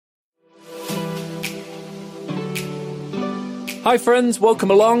Hi friends, welcome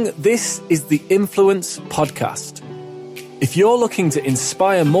along. This is the Influence Podcast. If you're looking to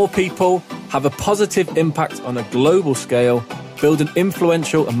inspire more people, have a positive impact on a global scale, build an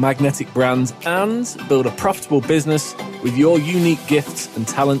influential and magnetic brand, and build a profitable business with your unique gifts and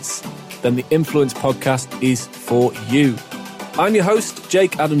talents, then the Influence Podcast is for you. I'm your host,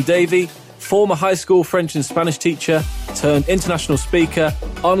 Jake Adam Davey, former high school French and Spanish teacher, turned international speaker,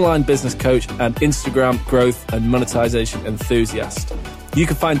 online business coach, and Instagram growth and monetization enthusiast. You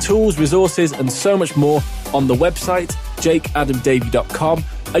can find tools, resources, and so much more on the website, jakeadamdavey.com.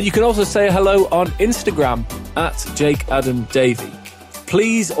 And you can also say hello on Instagram at jakeadamdavey.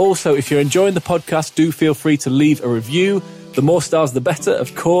 Please also, if you're enjoying the podcast, do feel free to leave a review. The more stars, the better,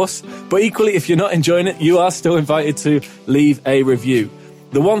 of course. But equally, if you're not enjoying it, you are still invited to leave a review.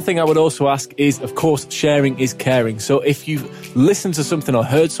 The one thing I would also ask is, of course, sharing is caring. So if you've listened to something or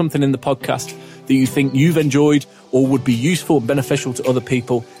heard something in the podcast that you think you've enjoyed or would be useful and beneficial to other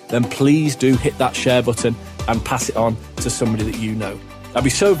people, then please do hit that share button and pass it on to somebody that you know. I'd be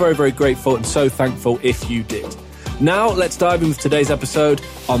so very, very grateful and so thankful if you did. Now, let's dive in with today's episode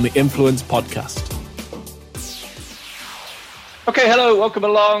on the Influence Podcast. Okay, hello, welcome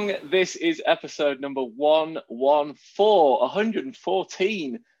along. This is episode number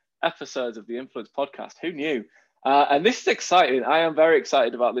 114 episodes of the Influence Podcast. Who knew? And this is exciting. I am very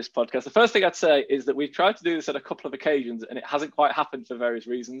excited about this podcast. The first thing I'd say is that we've tried to do this on a couple of occasions and it hasn't quite happened for various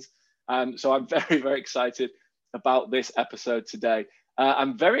reasons. So I'm very, very excited about this episode today.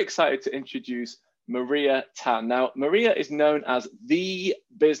 I'm very excited to introduce Maria Tan. Now, Maria is known as the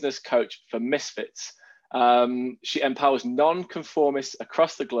business coach for misfits. She empowers non-conformists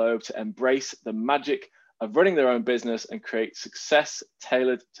across the globe to embrace the magic of running their own business and create success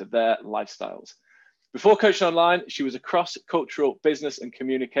tailored to their lifestyles. Before coaching online, she was a cross-cultural business and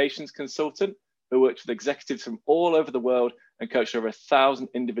communications consultant who worked with executives from all over the world and coached over 1,000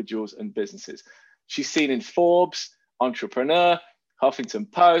 individuals and businesses. She's seen in Forbes, Entrepreneur,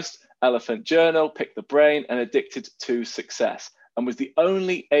 Huffington Post, Elephant Journal, Pick the Brain, and Addicted to Success, and was the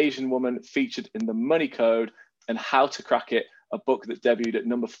only Asian woman featured in The Money Code and How to Crack It, a book that debuted at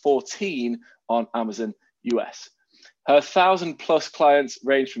number 14 on Amazon US. Her 1,000+ clients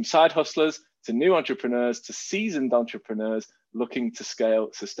range from side hustlers to new entrepreneurs to seasoned entrepreneurs looking to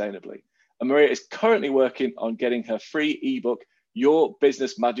scale sustainably. And Maria is currently working on getting her free ebook, Your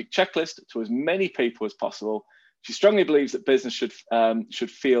Business Magic Checklist, to as many people as possible. She strongly believes that business should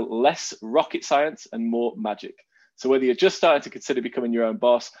feel less rocket science and more magic. So whether you're just starting to consider becoming your own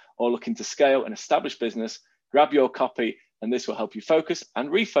boss or looking to scale an established business, grab your copy and this will help you focus and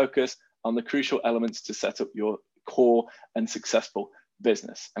refocus on the crucial elements to set up your core and successful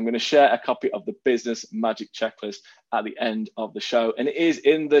business. I'm going to share a copy of the Business Magic Checklist at the end of the show, and it is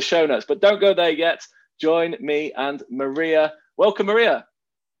in the show notes. But don't go there yet. Join me and Maria. Welcome, Maria.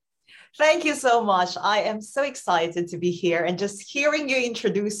 Thank you so much. I am so excited to be here. And just hearing you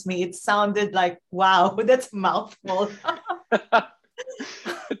introduce me, it sounded like, wow, that's a mouthful. I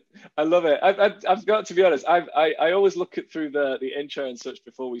love it. I've got to be honest. I always look at through the intro and such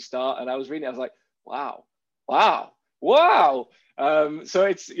before we start. And I was reading it, I was like, wow. So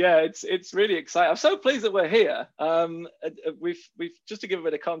it's really exciting. I'm so pleased that we're here. We've just to give a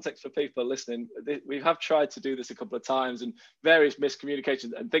bit of context for people listening, we have tried to do this a couple of times and various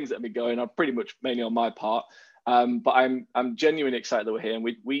miscommunications and things that have been going on pretty much mainly on my part. But I'm genuinely excited that we're here and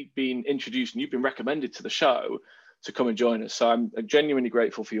we've been introduced and you've been recommended to the show to come and join us. So I'm genuinely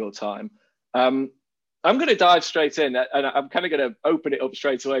grateful for your time. I'm going to dive straight in and I'm kind of going to open it up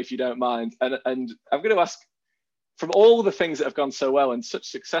straight away if you don't mind. And I'm going to ask, from all the things that have gone so well and such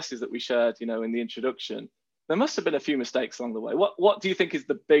successes that we shared, in the introduction, there must have been a few mistakes along the way. What do you think is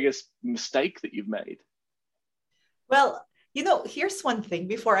the biggest mistake that you've made? Well, here's one thing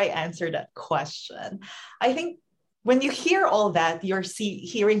before I answer that question. I think when you hear all that, you're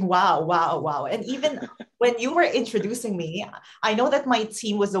hearing, wow. And even when you were introducing me, I know that my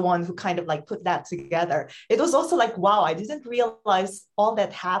team was the one who kind of like put that together. It was also like, wow, I didn't realize all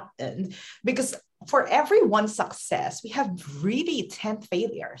that happened, because for every one success, we have really 10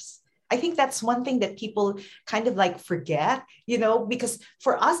 failures. I think that's one thing that people kind of like forget, because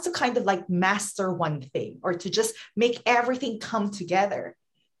for us to kind of like master one thing or to just make everything come together,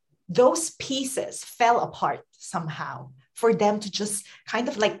 those pieces fell apart somehow for them to just kind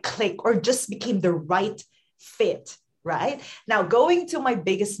of like click or just became the right fit, right? Now, going to my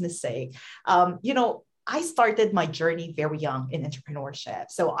biggest mistake, I started my journey very young in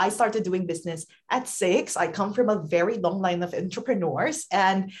entrepreneurship. So I started doing business at 6. I come from a very long line of entrepreneurs,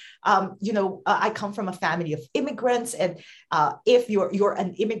 and I come from a family of immigrants. And if you're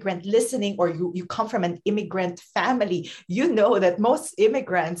an immigrant listening, or you come from an immigrant family, you know that most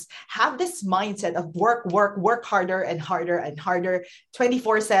immigrants have this mindset of work harder and harder and harder,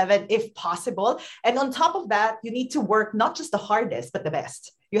 24/7 if possible. And on top of that, you need to work not just the hardest, but the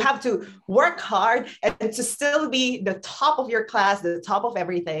best. You have to work hard and to still be the top of your class, the top of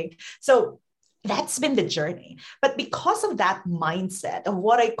everything. So that's been the journey. But because of that mindset of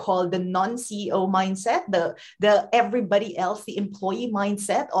what I call the non-CEO mindset, the everybody else, the employee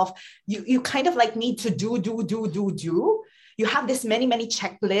mindset of you kind of like need to do. You have this many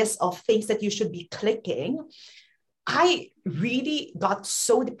checklists of things that you should be clicking. I really got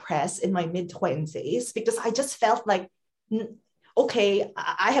so depressed in my mid-20s because I just felt like, okay,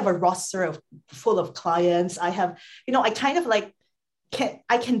 I have a roster full of clients. I have, I kind of like,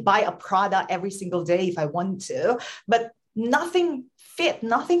 I can buy a product every single day if I want to, but nothing fit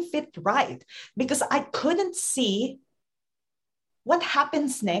right, because I couldn't see what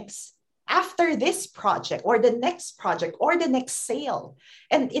happens next after this project or the next project or the next sale.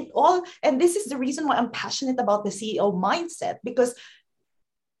 And this is the reason why I'm passionate about the CEO mindset, because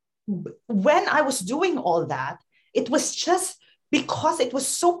when I was doing all that, it was just because it was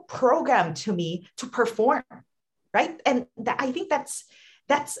so programmed to me to perform, right? And I think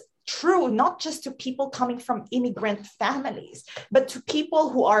that's true, not just to people coming from immigrant families, but to people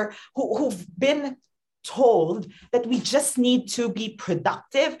who've been told that we just need to be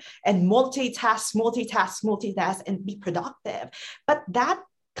productive and multitask and be productive. But that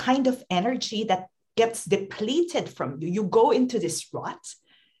kind of energy that gets depleted from you, you go into this rut.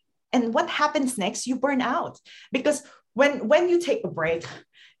 And what happens next? You burn out, because when you take a break,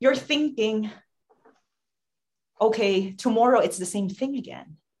 you're thinking, okay, tomorrow it's the same thing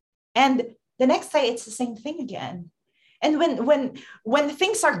again. And the next day it's the same thing again. And when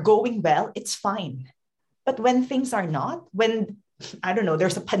things are going well, it's fine. But when things are not, when, I don't know,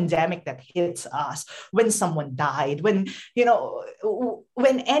 there's a pandemic that hits us, when someone died, when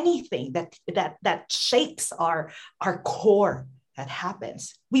anything that shakes our core, that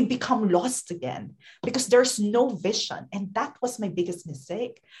happens, we become lost again because there's no vision. And that was my biggest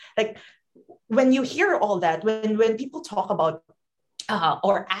mistake. Like, when you hear all that, when people talk about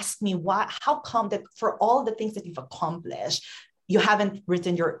or ask me how come that for all the things that you've accomplished, you haven't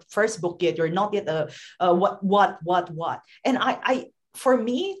written your first book yet, you're not yet what. And I for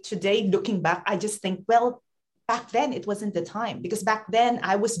me today, looking back, I just think, well, back then it wasn't the time, because back then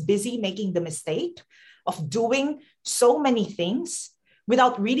I was busy making the mistake of doing so many things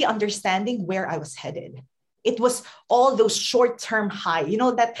without really understanding where I was headed. It was all those short-term high,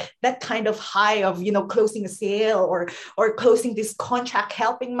 that kind of high of, closing a sale or closing this contract,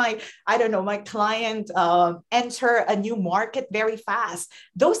 helping my client enter a new market very fast.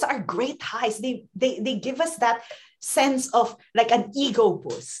 Those are great highs. They give us that sense of like an ego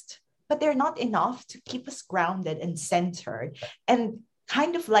boost, but they're not enough to keep us grounded and centered and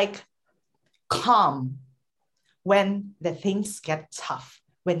kind of like calm when the things get tough,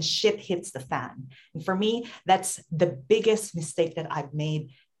 when shit hits the fan. And for me, that's the biggest mistake that I've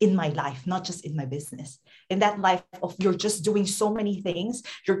made in my life, not just in my business. In that life of you're just doing so many things,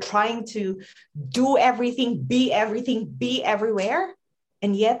 you're trying to do everything, be everywhere,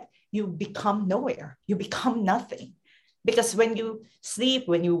 and yet you become nowhere. You become nothing. Because when you sleep,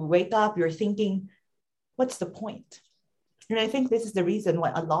 when you wake up, you're thinking, what's the point? And I think this is the reason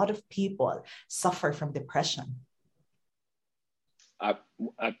why a lot of people suffer from depression.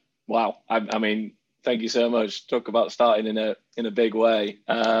 Wow. I mean, thank you so much. Talk about starting in a big way.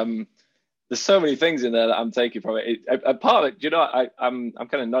 There's so many things in there that I'm taking from it. A part of it, I'm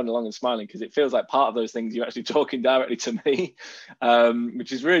kind of nodding along and smiling because it feels like part of those things you're actually talking directly to me,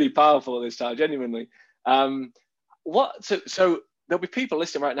 which is really powerful at this time, genuinely. So there'll be people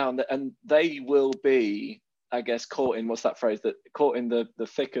listening right now, and they will be, I guess, caught in what's that phrase? Caught in the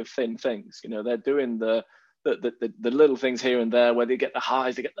thick of thin things. They're doing the little things here and there where they get the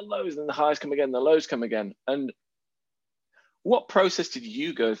highs, they get the lows, and the highs come again, the lows come again. And what process did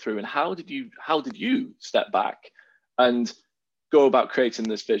you go through, and how did you step back and go about creating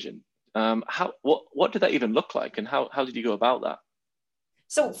this vision? What did that even look like, and how did you go about that?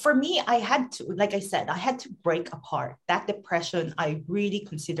 So for me, I had to break apart that depression. I really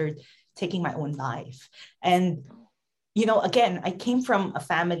considered taking my own life. And, again, I came from a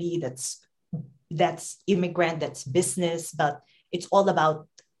family that's immigrant, that's business, but it's all about,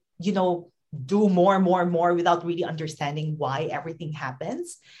 do more without really understanding why everything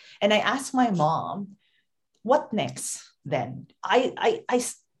happens. And I asked my mom what next then? I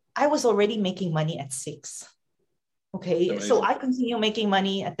was already making money at 6. Okay. Amazing. So I continue making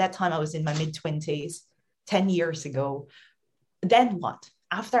money. At that time, I was in my mid-20s, 10 years ago. Then what?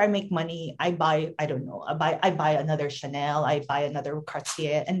 After I make money, I buy, I don't know, I buy another Chanel, I buy another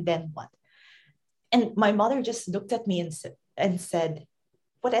Cartier, and then what? And my mother just looked at me and said,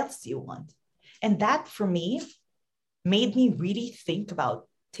 what else do you want? And that for me made me really think about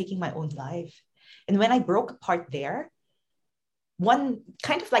taking my own life. And when I broke apart there, one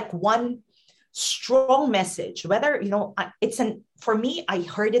strong message, whether, for me, I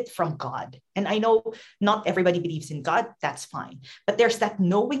heard it from God. And I know not everybody believes in God, that's fine. But there's that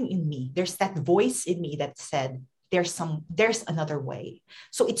knowing in me, there's that voice in me that said, there's another way.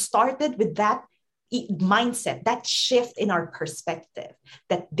 So it started with that mindset, that shift in our perspective,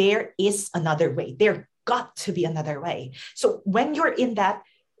 that there is another way. There got to be another way. So when you're in that,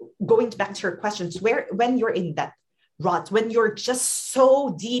 going back to your questions, when you're in that rut, when you're just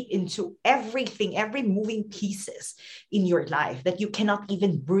so deep into everything, every moving pieces in your life that you cannot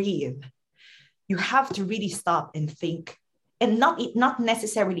even breathe, you have to really stop and think, and not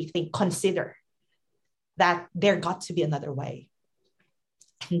necessarily think, consider that there got to be another way.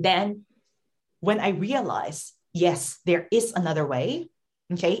 And then when I realized, yes, there is another way,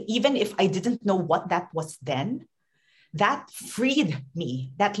 okay, even if I didn't know what that was then, that freed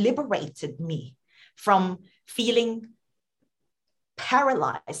me, that liberated me from feeling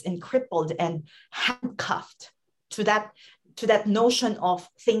paralyzed and crippled and handcuffed to that notion of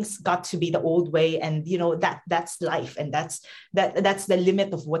things got to be the old way, and that's life, and that's the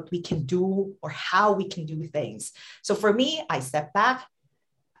limit of what we can do or how we can do things. So for me, I stepped back.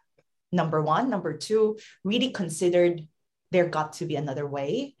 Number one. Number two, really considered there got to be another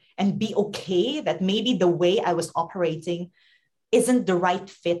way, and be okay that maybe the way I was operating isn't the right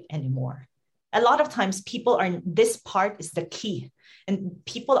fit anymore. A lot of times this part is the key, and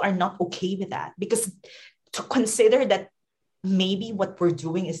people are not okay with that, because to consider that maybe what we're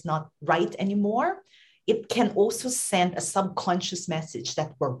doing is not right anymore, it can also send a subconscious message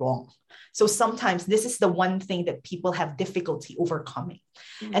that we're wrong. So sometimes this is the one thing that people have difficulty overcoming.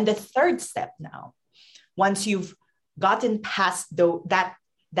 Mm-hmm. And the third step now, once you've gotten past that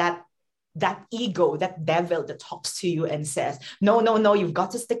ego, that devil that talks to you and says, no, you've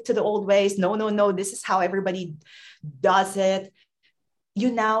got to stick to the old ways. No, this is how everybody does it.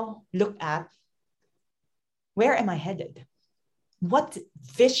 You now look at, where am I headed? What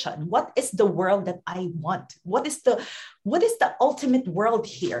vision? What is the world that I want? What is the ultimate world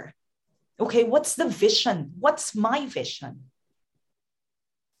here? Okay, what's the vision? What's my vision?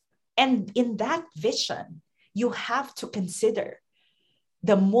 And in that vision, you have to consider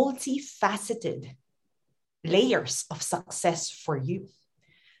the multifaceted layers of success for you.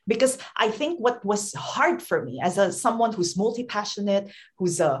 Because I think what was hard for me as someone who's multi-passionate,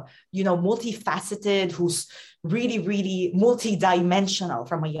 who's multifaceted, who's really, really multi-dimensional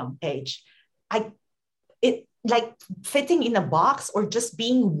from a young age, it like fitting in a box or just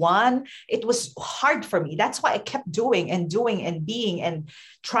being one, it was hard for me. That's why I kept doing and being and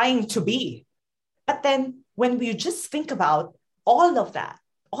trying to be. But then when you just think about all of that,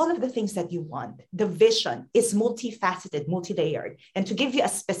 all of the things that you want, the vision is multifaceted, multi-layered. And to give you a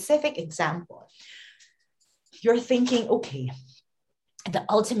specific example, you're thinking, okay, the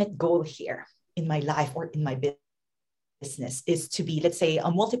ultimate goal here in my life or in my business is to be, let's say,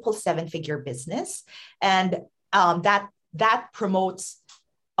 a multiple 7-figure business. And that promotes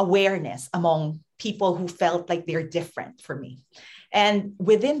awareness among people who felt like they're different from me. And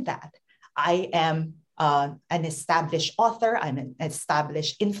within that, I am an established author, I'm an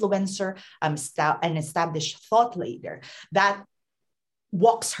established influencer, I'm an established thought leader that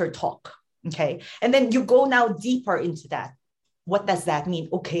walks her talk, okay? And then you go now deeper into that. What does that mean?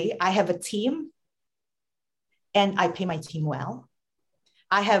 Okay, I have a team and I pay my team well.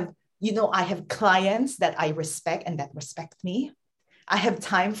 I have clients that I respect and that respect me. I have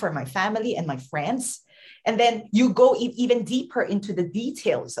time for my family and my friends. And then you go even deeper into the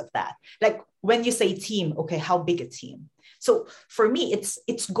details of that. Like when you say team, okay, how big a team? So for me,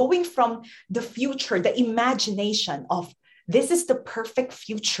 it's going from the future, the imagination of this is the perfect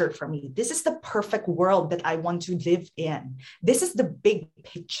future for me. This is the perfect world that I want to live in. This is the big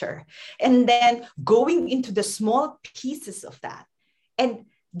picture. And then going into the small pieces of that. And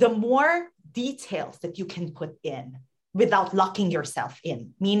the more details that you can put in without locking yourself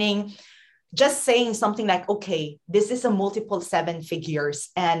in, meaning just saying something like, okay, this is a multiple 7 figures,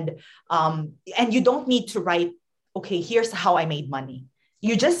 and you don't need to write, okay, here's how I made money.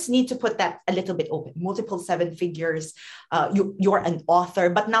 You just need to put that a little bit open. Multiple 7 figures, you're an author,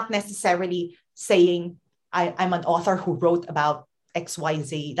 but not necessarily saying I'm an author who wrote about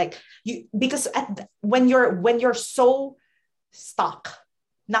XYZ. Like because when you're so stuck,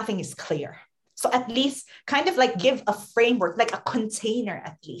 nothing is clear. So at least kind of like give a framework, like a container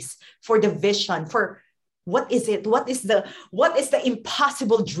at least for the vision, for what is it? What is the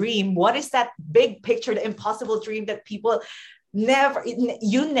impossible dream? What is that big picture, the impossible dream that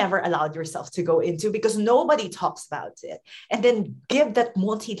you never allowed yourself to go into because nobody talks about it? And then give that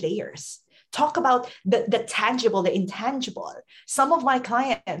multi-layers. Talk about the tangible, the intangible. Some of my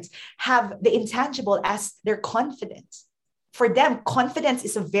clients have the intangible as their confidence. For them, confidence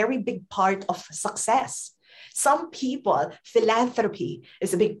is a very big part of success. Some people, philanthropy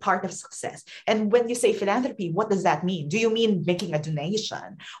is a big part of success. And when you say philanthropy, what does that mean? Do you mean making a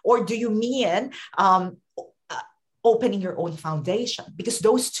donation? Or do you mean opening your own foundation? Because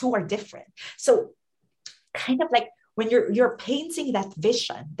those two are different. So kind of like when you're painting that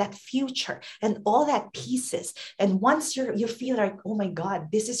vision, that future, and all that pieces, and once you feel like, oh my God,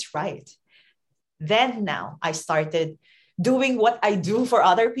 this is right. Then now I started doing what I do for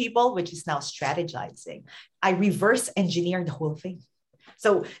other people, which is now strategizing. I reverse engineer the whole thing.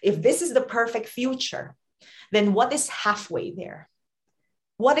 So if this is the perfect future, then what is halfway there?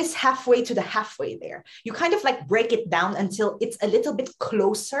 What is halfway to the halfway there? You kind of like break it down until it's a little bit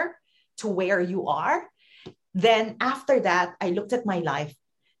closer to where you are. Then after that, I looked at my life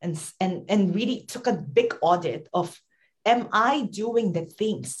and really took a big audit of, am I doing the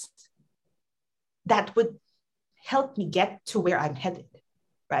things that would help me get to where I'm headed,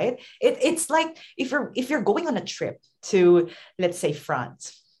 right? It's like if you're going on a trip to, let's say,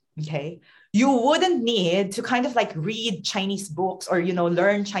 France, okay? You wouldn't need to kind of like read Chinese books or,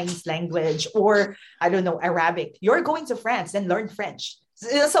 learn Chinese language or, I don't know, Arabic. You're going to France, then learn French.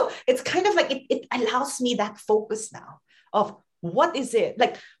 So it's kind of like it allows me that focus now of what is it?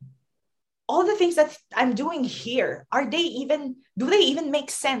 Like all the things that I'm doing here, do they even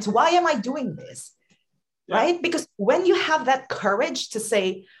make sense? Why am I doing this? Yeah. Right? Because when you have that courage to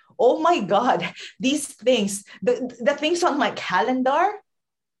say, oh my God, these things, the things on my calendar,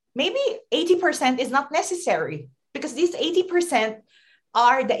 maybe 80% is not necessary because these 80%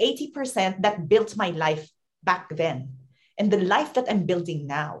 are the 80% that built my life back then. And the life that I'm building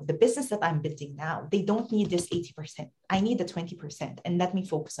now, the business that I'm building now, they don't need this 80%. I need the 20%, and let me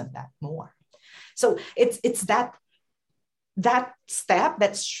focus on that more. So it's that step,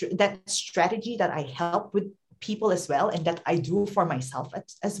 that strategy that I help with people as well, and that I do for myself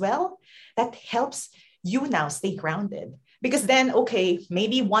as well, that helps you now stay grounded. Because then, okay,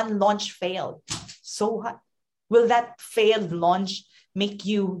 maybe one launch failed. So what? Will that failed launch make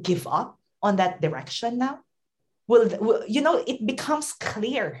you give up on that direction now? Will it becomes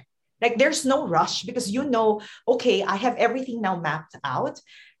clear. Like there's no rush because okay, I have everything now mapped out.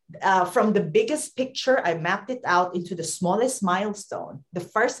 From the biggest picture, I mapped it out into the smallest milestone, the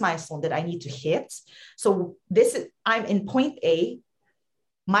first milestone that I need to hit. So I'm in point A.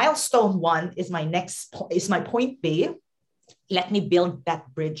 Milestone 1 is my point B. Let me build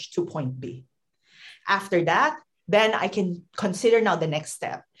that bridge to point B. After that, then I can consider now the next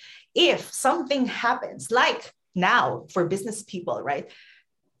step. If something happens, like now for business people, right?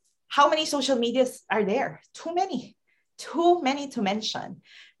 How many social medias are there? Too many to mention,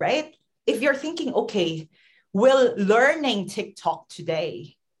 right? If you're thinking, okay, will learning TikTok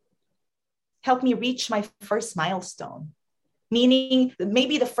today help me reach my first milestone? Meaning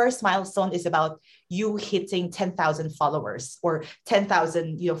maybe the first milestone is about you hitting 10,000 followers or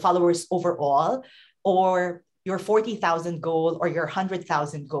 10,000 followers overall, or your 40,000 goal or your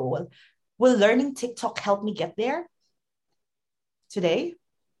 100,000 goal. Will learning TikTok help me get there today?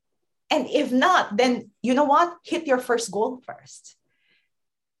 And if not, then you know what? Hit your first goal first.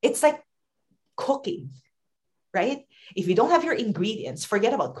 It's like cooking, right? If you don't have your ingredients,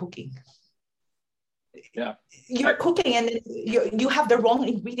 forget about cooking. Yeah. You're cooking and you have the wrong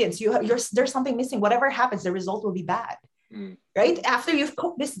ingredients. There's something missing. Whatever happens, the result will be bad, right? After you've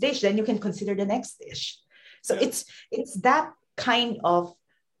cooked this dish, then you can consider the next dish. So it's that kind of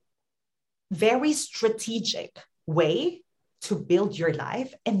very strategic way to build your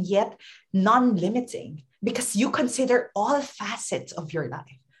life, and yet non-limiting, because you consider all facets of your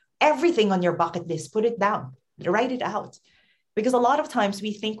life. Everything on your bucket list, put it down, write it out. Because a lot of times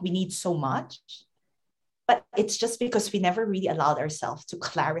we think we need so much, but it's just because we never really allowed ourselves to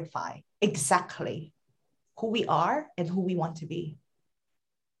clarify exactly who we are and who we want to be.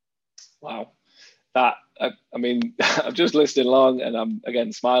 Wow. I'm just listening along and I'm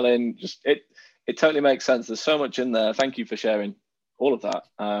again smiling. It totally makes sense. There's so much in there. Thank you for sharing all of that.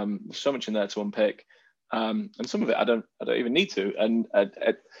 There's so much in there to unpick, and some of it I don't even need to. And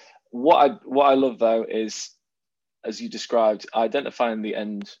what I love though is, as you described, identifying the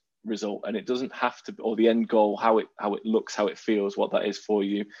end result, and it doesn't have to, or the end goal, how it looks, how it feels, what that is for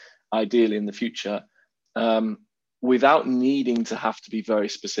you, ideally in the future, without needing to have to be very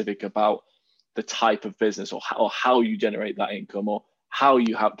specific about the type of business, or how you generate that income, or how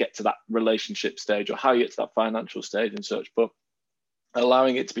you get to that relationship stage, or how you get to that financial stage and such, but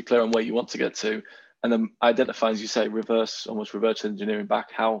allowing it to be clear on where you want to get to, and then identifying, as you say, almost reverse engineering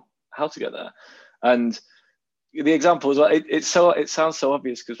back how to get there. And the example as well, it sounds so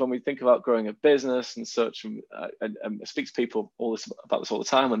obvious, because when we think about growing a business and such, and I speak to people about this all the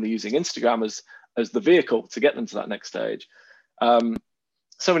time when they're using Instagram as the vehicle to get them to that next stage.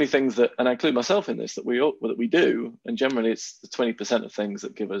 So many things that, and I include myself in this, that we do, and generally it's the 20% of things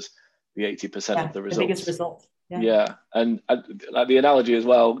that give us the 80% of the results. The biggest result. Yeah. And like the analogy as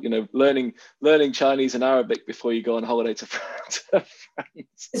well, learning Chinese and Arabic before you go on holiday to France.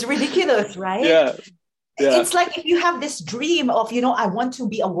 It's ridiculous, right? Yeah. It's like if you have this dream of, I want to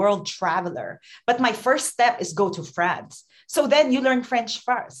be a world traveler, but my first step is go to France. So then you learn French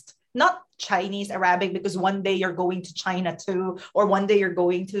first, not Chinese, Arabic, because one day you're going to China too, or one day you're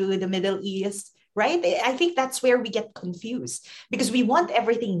going to the Middle East, right? I think that's where we get confused, because we want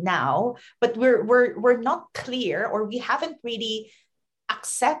everything now, but we're not clear, or we haven't really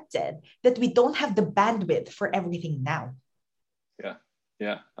accepted that we don't have the bandwidth for everything now.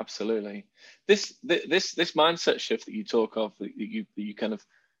 Yeah, absolutely. This mindset shift that you talk of, that you kind of,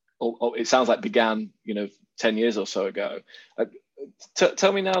 it sounds like began 10 years or so ago.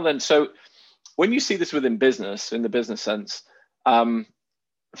 Tell me now then. So when you see this within business, in the business sense,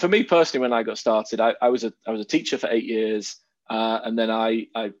 for me personally, when I got started, I was a teacher for 8 years, and then I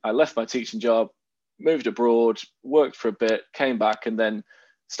left my teaching job, moved abroad, worked for a bit, came back, and then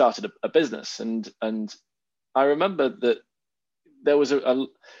started a business. And I remember that there was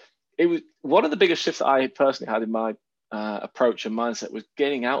it was one of the biggest shifts that I personally had in my approach and mindset, was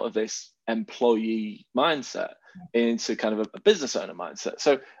getting out of this employee mindset into kind of a business owner mindset.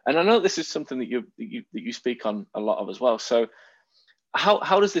 So, and I know this is something that you speak on a lot of as well. So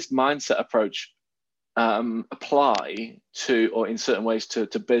how does this mindset approach apply to, or in certain ways to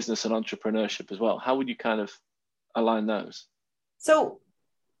business and entrepreneurship as well? How would you kind of align those? So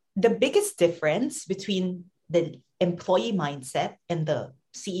the biggest difference between the employee mindset and the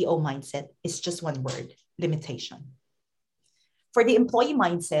CEO mindset is just one word: limitation. For the employee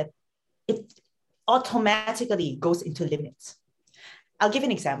mindset, it automatically goes into limits. I'll give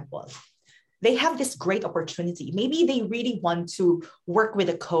an example. They have this great opportunity. Maybe they really want to work with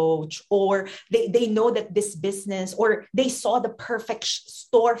a coach, or they know that this business, or they saw the perfect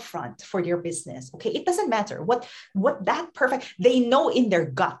storefront for their business. Okay, it doesn't matter what that perfect, they know in their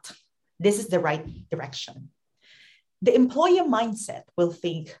gut, this is the right direction. The employer mindset will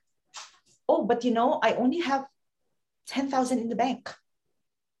think, oh, but I only have 10,000 in the bank.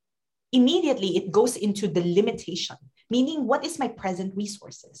 Immediately, it goes into the limitation, meaning what is my present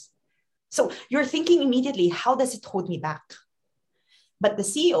resources? So you're thinking immediately, how does it hold me back? But the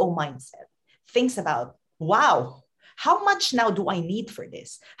CEO mindset thinks about, wow, how much now do I need for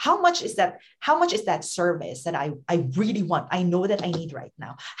this? How much is that service that I really want? I know that I need right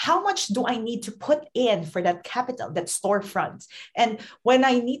now. How much do I need to put in for that capital, that storefront? And when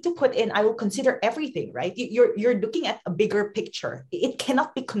I need to put in, I will consider everything, right? You're looking at a bigger picture. It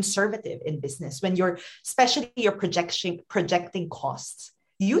cannot be conservative in business when especially you're projecting costs.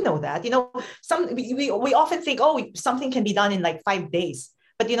 You know that, we often think, oh, something can be done in like 5 days.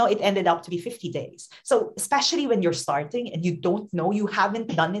 But it ended up to be 50 days. So especially when you're starting and you don't know, you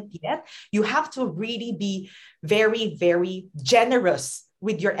haven't done it yet, you have to really be very, very generous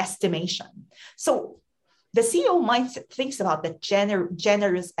with your estimation. So the CEO mindset thinks about the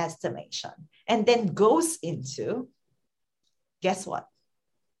generous estimation, and then goes into, guess what?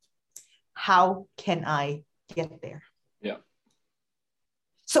 How can I get there? Yeah.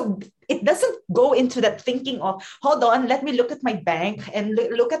 So it doesn't go into that thinking of, hold on, let me look at my bank and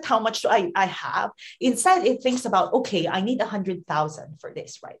look at how much I have. Instead, it thinks about, okay, I need 100,000 for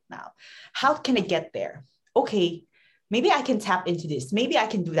this right now. How can I get there? Okay, maybe I can tap into this. Maybe I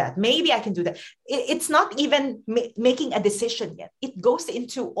can do that. Maybe I can do that. It's not even making a decision yet. It goes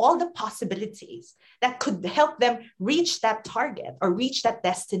into all the possibilities that could help them reach that target or reach that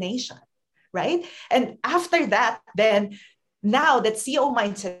destination, right? And after that, then now that CEO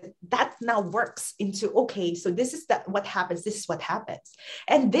mindset, that now works into, okay, so this is what happens. This is what happens.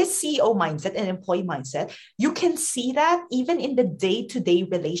 And this CEO mindset and employee mindset, you can see that even in the day-to-day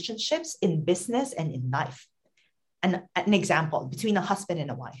relationships in business and in life. An example between a husband and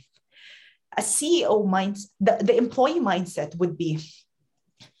a wife. A CEO mindset, the employee mindset would be,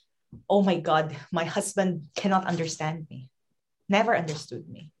 oh my God, my husband cannot understand me, never understood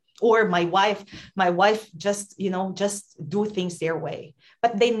me. Or my wife just, just do things their way.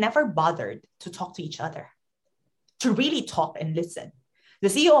 But they never bothered to talk to each other, to really talk and listen. The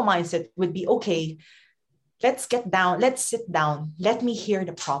CEO mindset would be, okay, let's sit down, let me hear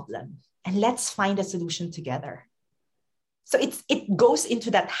the problem, and let's find a solution together. So it goes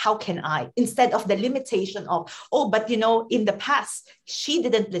into that, how can I, instead of the limitation of, oh, but in the past, she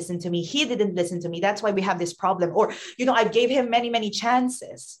didn't listen to me, he didn't listen to me, that's why we have this problem. Or, I gave him many, many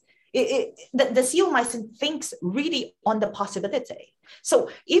chances. The CEO mindset thinks really on the possibility. So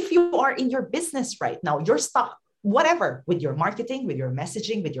if you are in your business right now, you're stuck, whatever, with your marketing, with your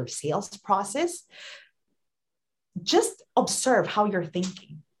messaging, with your sales process, just observe how you're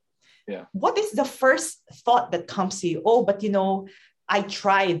thinking. Yeah. What is the first thought that comes to you? Oh, but I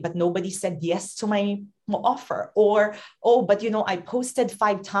tried, but nobody said yes to my offer. Or, oh, but I posted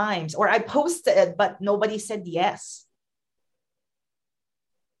 5 times, or I posted, but nobody said yes.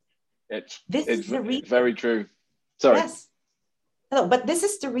 It's very true. Sorry. Yes. No, but this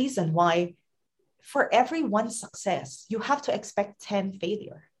is the reason why for every one success, you have to expect 10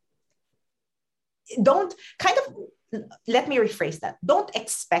 failure. Let me rephrase that. Don't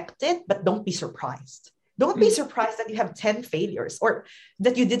expect it, but don't be surprised. Don't be surprised that you have 10 failures or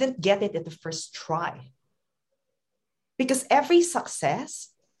that you didn't get it at the first try. Because every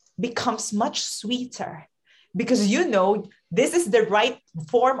success becomes much sweeter because this is the right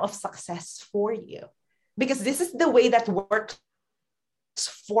form of success for you. Because this is the way that works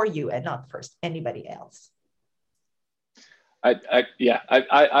for you and not for anybody else. I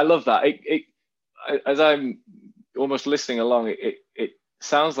love that. As I'm almost listening along, it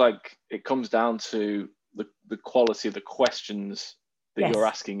sounds like it comes down to the quality of the questions that you're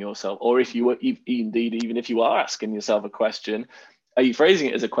asking yourself, or even if you are asking yourself a question, are you phrasing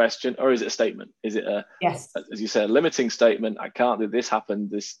it as a question or is it a statement? Is it as you said, a limiting statement? I can't do this,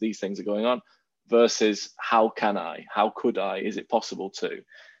 happen, these things are going on, versus how can I? How could I? Is it possible to?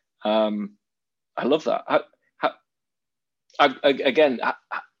 I love that.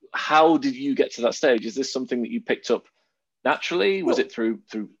 How did you get to that stage? Is this something that you picked up naturally? Was it through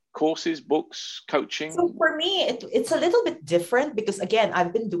courses, books, coaching? So for me, it's a little bit different because again,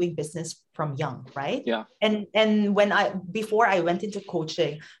 I've been doing business from young, right? Yeah. And before I went into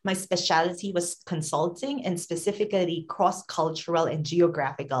coaching, my specialty was consulting and specifically cross-cultural and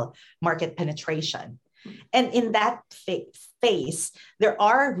geographical market penetration. And in that phase, there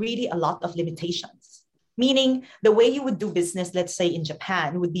are really a lot of limitations. Meaning the way you would do business, let's say in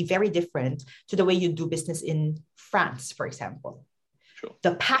Japan, would be very different to the way you do business in France, for example. Sure.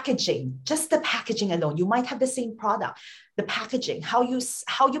 The packaging, just the packaging alone, you might have the same product. The packaging, how you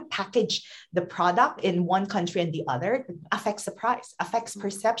package the product in one country and the other affects the price, affects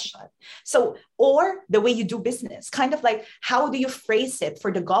perception. So, or the way you do business, kind of like how do you phrase it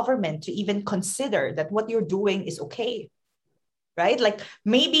for the government to even consider that what you're doing is okay, right? Like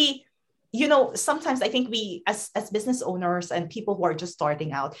maybe, sometimes I think we as business owners and people who are just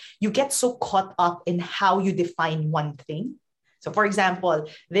starting out, you get so caught up in how you define one thing. So for example,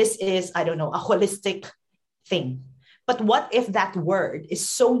 this is, a holistic thing. But what if that word is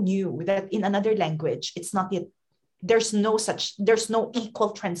so new that in another language, it's not yet, there's no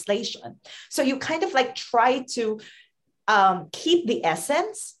equal translation. So you kind of like try to keep the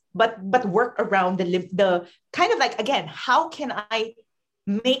essence, but work around the kind of like, again, how can I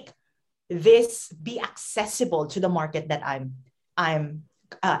make this be accessible to the market that I'm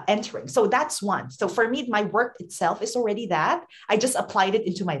entering? So that's one. So for me, my work itself is already that. I just applied it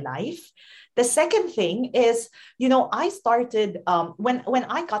into my life. The second thing is, I started when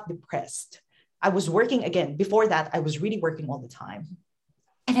I got depressed, I was working again. Before that, I was really working all the time.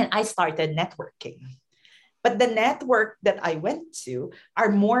 And then I started networking. But the network that I went to are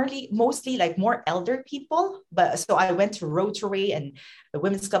mostly like more elder people. But so I went to Rotary and the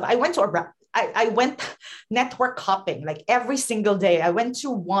Women's Club. I went network hopping like every single day. I went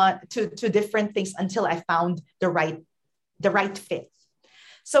to different things until I found the right fit.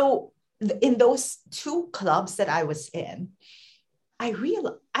 So in those 2 clubs that I was in, I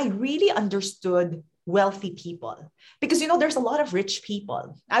really understood wealthy people because there's a lot of rich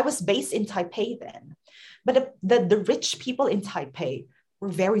people. I was based in Taipei then. But the rich people in Taipei were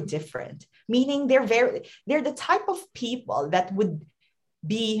very different, meaning they're the type of people that would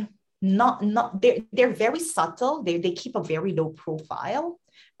be they're very subtle. They keep a very low profile,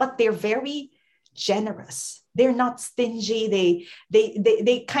 but they're very generous. They're not stingy.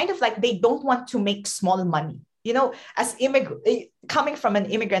 They kind of like, they don't want to make small money. as coming from an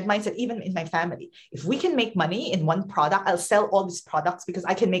immigrant mindset, even in my family, if we can make money in one product, I'll sell all these products because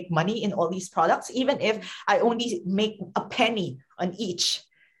I can make money in all these products, even if I only make a penny on each.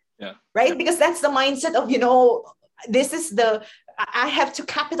 Yeah. Right. Because that's the mindset of, I have to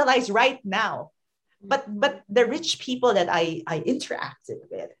capitalize right now. But the rich people that I interacted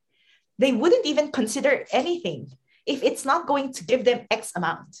with, they wouldn't even consider anything if it's not going to give them X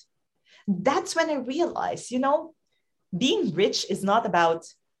amount. That's when I realized, being rich is not about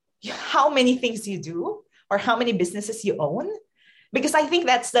how many things you do or how many businesses you own. Because I think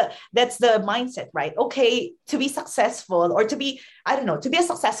that's the mindset, right? Okay, to be successful or to be a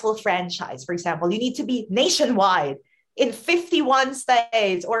successful franchise, for example, you need to be nationwide in 51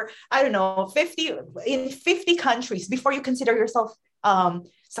 states or 50 countries before you consider yourself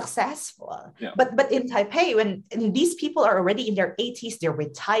successful. Yeah. But in Taipei, when these people are already in their 80s, they're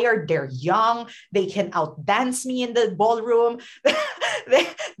retired, they're young, they can outdance me in the ballroom.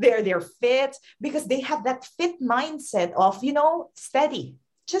 they're fit because they have that fit mindset of, steady,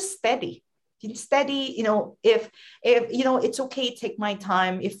 just steady. Steady, if it's okay, take my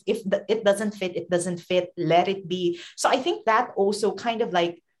time. If it doesn't fit, it doesn't fit, let it be. So I think that also kind of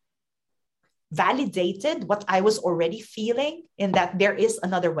like validated what I was already feeling in that there is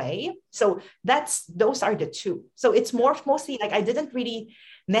another way. So those are the two. So it's mostly like I didn't really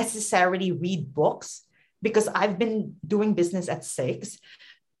necessarily read books because I've been doing business at 6.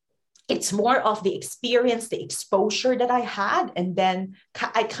 It's more of the experience, the exposure that I had. And then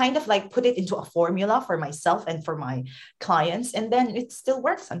I kind of like put it into a formula for myself and for my clients. And then it still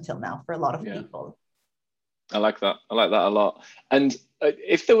works until now for a lot of people. I like that. I like that a lot. And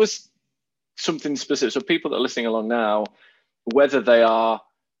if there was something specific, so people that are listening along now, whether they are,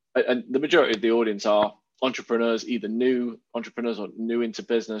 and the majority of the audience are entrepreneurs, either new entrepreneurs or new into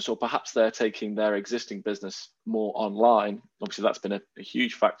business, or perhaps they're taking their existing business more online. Obviously, that's been a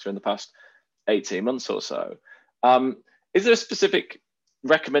huge factor in the past 18 months or so. Is there a specific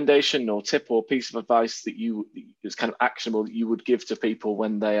recommendation or tip or piece of advice that is kind of actionable that you would give to people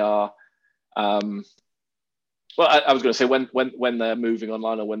when they are, I was going to say when they're moving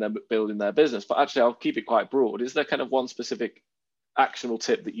online or when they're building their business, but actually I'll keep it quite broad. Is there kind of one specific actionable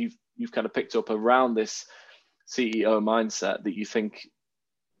tip that you've kind of picked up around this CEO mindset that you think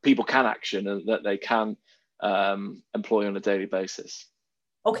people can action and that they can employ on a daily basis?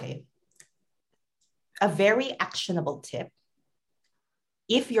 Okay. A very actionable tip.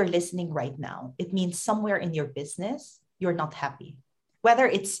 If you're listening right now, it means somewhere in your business, you're not happy. Whether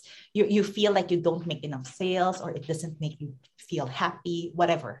it's you feel like you don't make enough sales or it doesn't make you feel happy,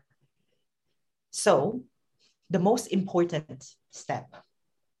 whatever. So the most important step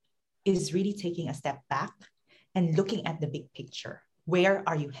is really taking a step back and looking at the big picture. Where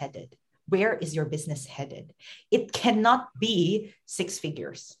are you headed? Where is your business headed? It cannot be 6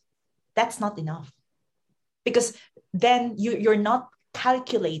 figures. That's not enough. Because then you're not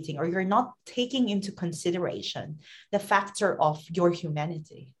calculating or you're not taking into consideration the factor of your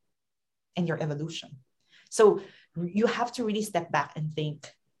humanity and your evolution. So you have to really step back and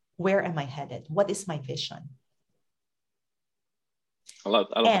think, where am I headed? What is my vision? I love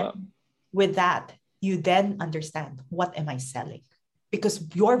that. With that, you then understand, what am I selling? Because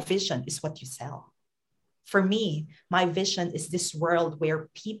your vision is what you sell. For me, my vision is this world where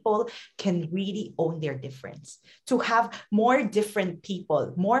people can really own their difference, to have more different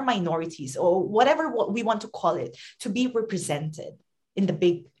people, more minorities, or whatever we want to call it, to be represented in the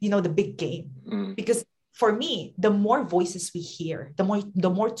big game. Because for me, the more voices we hear, the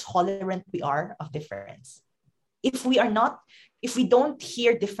more tolerant we are of difference. If we don't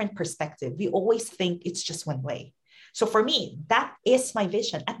hear different perspective, we always think it's just one way. So for me, that is my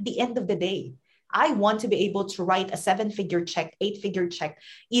vision. At the end of the day, I want to be able to write a 7-figure check, 8-figure check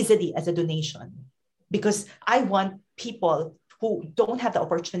easily as a donation, because I want people who don't have the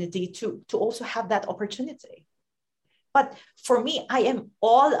opportunity to also have that opportunity. But for me, I am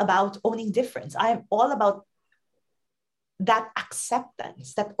all about owning difference. I am all about that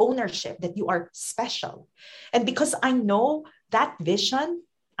acceptance, that ownership, that you are special. And because I know that vision,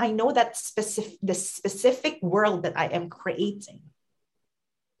 I know that the specific world that I am creating,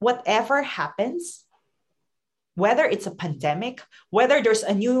 whatever happens, whether it's a pandemic, whether there's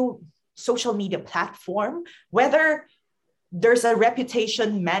a new social media platform, whether there's a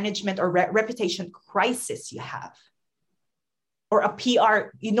reputation management or reputation crisis you have, or a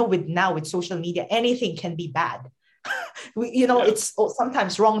PR, with social media, anything can be bad. It's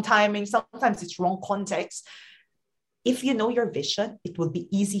sometimes wrong timing, sometimes it's wrong context. If you know your vision, it will be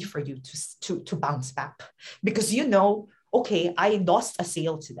easy for you to bounce back, because okay, I lost a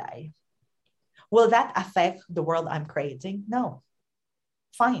sale today. Will that affect the world I'm creating? No.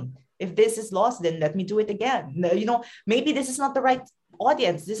 Fine. If this is lost, then let me do it again. Maybe this is not the right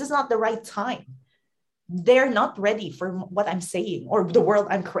audience. This is not the right time. They're not ready for what I'm saying or the world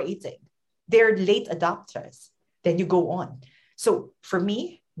I'm creating. They're late adopters. Then you go on. So for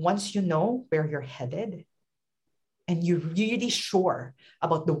me, once you know where you're headed and you're really sure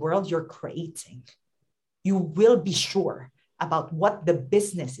about the world you're creating, you will be sure about what the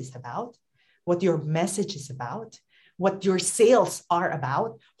business is about, what your message is about, what your sales are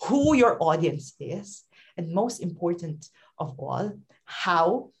about, who your audience is, and most important of all,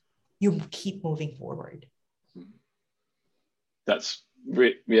 how you keep moving forward. That's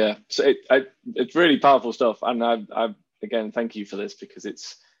yeah. So it's really powerful stuff, and I again thank you for this, because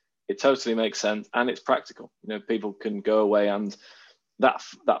it totally makes sense and it's practical. People can go away, and that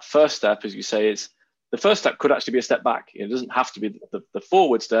first step, as you say, is the first step could actually be a step back. It doesn't have to be the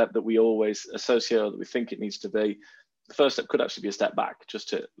forward step that we always associate or that we think it needs to be. The first step could actually be a step back, just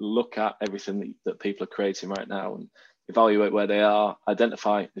to look at everything that people are creating right now and evaluate where they are,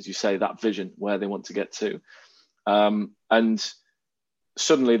 identify, as you say, that vision, where they want to get to. And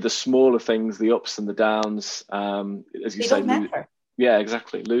suddenly the smaller things, the ups and the downs, as you say, yeah,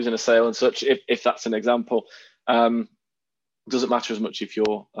 exactly. Losing a sale and such, if that's an example, doesn't matter as much if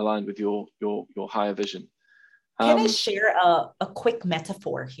you're aligned with your higher vision. Can I share a quick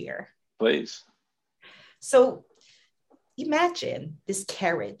metaphor here? Please. So imagine this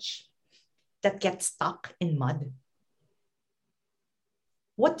carriage that gets stuck in mud.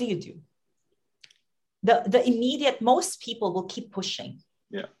 What do? The immediate, most people will keep pushing.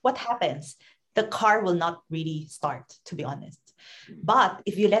 Yeah. What happens? The car will not really start, to be honest. But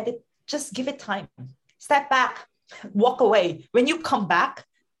if you let it, just give it time, step back, walk away. When you come back,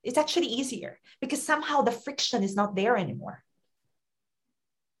 it's actually easier because somehow the friction is not there anymore.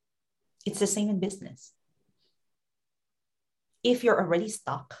 It's the same in business. If you're already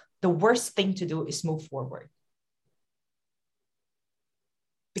stuck, the worst thing to do is move forward.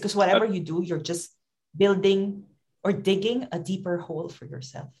 Because whatever you do, you're just building or digging a deeper hole for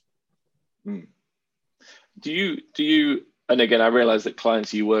yourself. Do you, and again, I realize that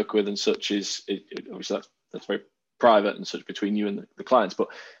clients you work with and such obviously that's very private and such between you and the clients, but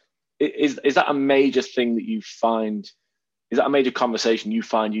is that a major thing that you find, is that a major conversation you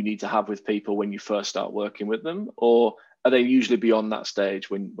find you need to have with people when you first start working with them? Or are they usually beyond that stage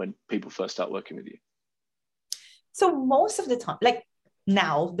when people first start working with you? So most of the time, like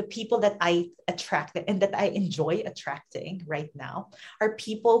now, the people that I attract and that I enjoy attracting right now are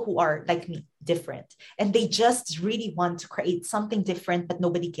people who are like me, different. And they just really want to create something different, but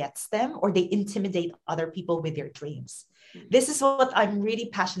nobody gets them, or they intimidate other people with their dreams. This is what I'm really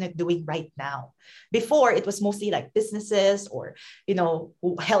passionate doing right now. Before, it was mostly like businesses or,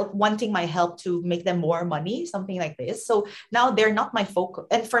 wanting my help to make them more money, something like this. So now they're not my focus.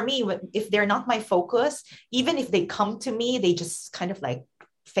 And for me, if they're not my focus, even if they come to me, they just kind of like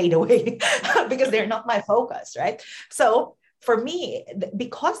fade away because they're not my focus, right? So for me,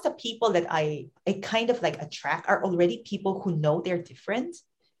 because the people that I kind of like attract are already people who know they're different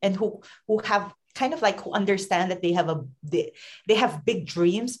and who have kind of like who understand that they have big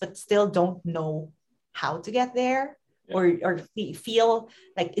dreams, but still don't know how to get there, or feel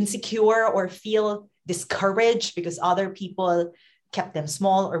like insecure or feel discouraged because other people kept them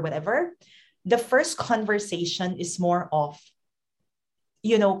small or whatever. The first conversation is more of,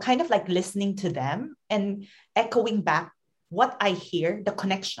 kind of like listening to them and echoing back what I hear, the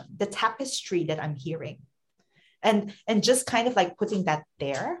connection, the tapestry that I'm hearing, and just kind of like putting that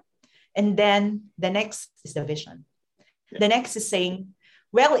there. And then the next is the vision. Yeah. The next is saying,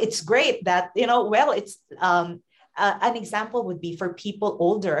 well, it's great that, it's an example would be for people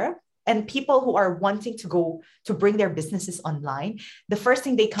older and people who are wanting to bring their businesses online. The first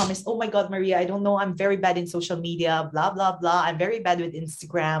thing they come is, oh my God, Maria, I don't know. I'm very bad in social media, blah, blah, blah. I'm very bad with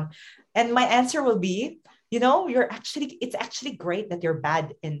Instagram. And my answer will be, it's actually great that you're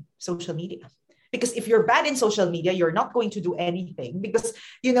bad in social media. Because if you're bad in social media, you're not going to do anything because,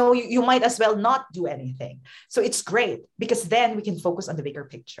 you might as well not do anything. So it's great because then we can focus on the bigger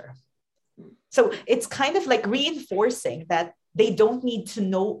picture. So it's kind of like reinforcing that they don't need to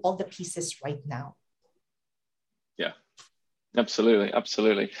know all the pieces right now. Yeah, absolutely.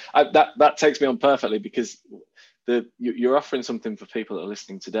 Absolutely. That takes me on perfectly because you're offering something for people that are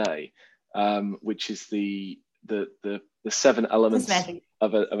listening today, which is the 7 elements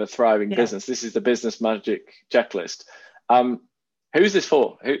of a thriving business. This is the Business Magic Checklist. Who's this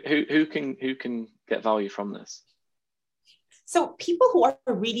for? Who can get value from this? So people who are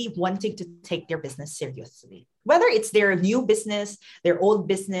really wanting to take their business seriously, whether it's their new business, their old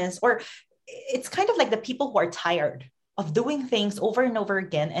business, or it's kind of like the people who are tired of doing things over and over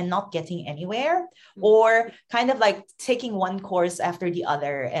again and not getting anywhere, or kind of like taking one course after the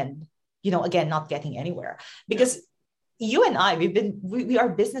other and, again, not getting anywhere. Because you and I, we are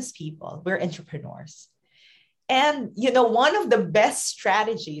business people, we're entrepreneurs. And, one of the best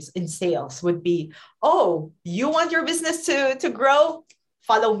strategies in sales would be, oh, you want your business to grow?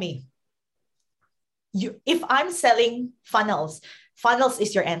 Follow me. If I'm selling funnels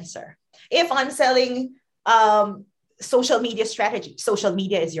is your answer. If I'm selling social media strategy, social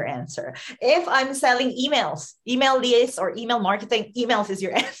media is your answer. If I'm selling email lists or email marketing, emails is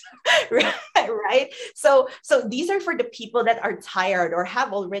your answer, right? So these are for the people that are tired or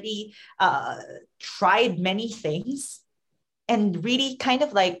have already tried many things and really kind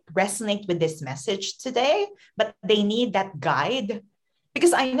of like resonate with this message today, but they need that guide.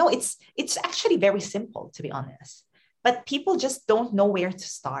 Because I know it's actually very simple, to be honest, but people just don't know where to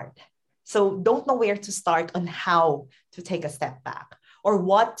start. So don't know where to start on how to take a step back or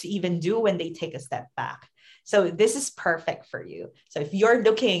what to even do when they take a step back. So this is perfect for you. So if you're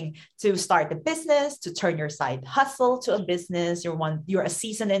looking to start a business, to turn your side hustle to a business, you're a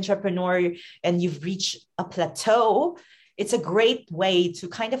seasoned entrepreneur and you've reached a plateau, it's a great way to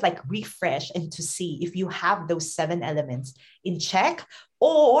kind of like refresh and to see if you have those 7 elements in check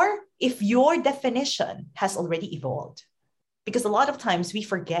or if your definition has already evolved. Because a lot of times we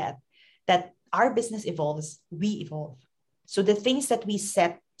forget that our business evolves, we evolve. So the things that we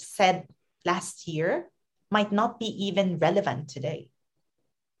said last year might not be even relevant today.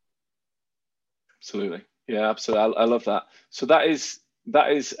 Absolutely. Yeah, absolutely. I love that. So that is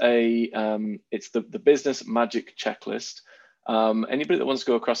it's the business magic checklist. Anybody that wants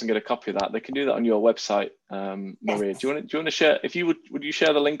to go across and get a copy of that, they can do that on your website. Maria, yes. Do you want to share, if you would you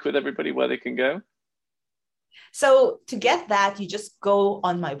share the link with everybody where they can go? So to get that, you just go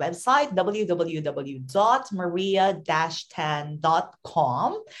on my website,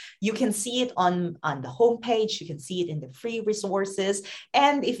 www.maria-tan.com. You can see it on the homepage. You can see it in the free resources.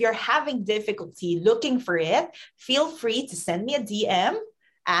 And if you're having difficulty looking for it, feel free to send me a DM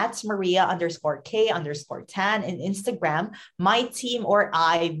at Maria_K_Tan in Instagram. My team or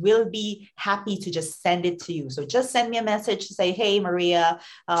I will be happy to just send it to you. So just send me a message to say, hey, Maria,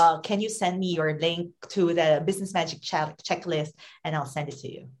 can you send me your link to the Business Magic checklist? And I'll send it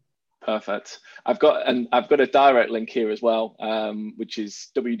to you. Perfect. I've got a direct link here as well, which is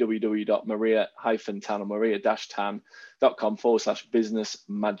www.maria-tan.com/business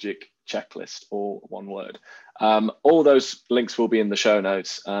magic checklist, all one word. All those links will be in the show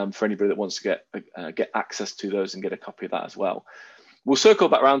notes for anybody that wants to get access to those and get a copy of that as well. We'll circle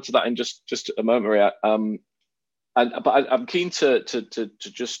back around to that in just a moment, Maria. But I'm keen to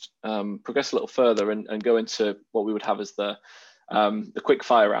just progress a little further and go into what we would have as the quick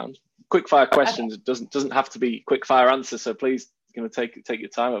fire round. Quick fire questions. It doesn't have to be quick fire answers. So please, take your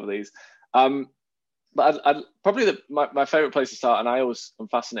time over these. But probably my favorite place to start, and I always am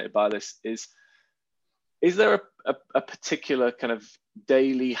fascinated by this, is there a particular kind of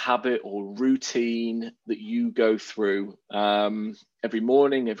daily habit or routine that you go through every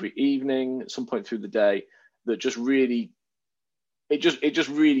morning, every evening, at some point through the day that just really, it just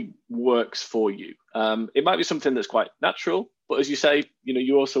really works for you? It might be something that's quite natural, but as you say,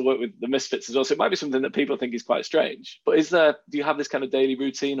 you also work with the misfits as well. So it might be something that people think is quite strange, but do you have this kind of daily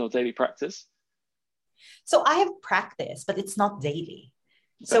routine or daily practice? So I have practice, but it's not daily.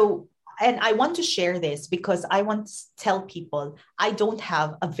 Okay. So, and I want to share this because I want to tell people I don't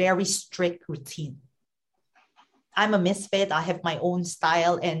have a very strict routine. I'm a misfit. I have my own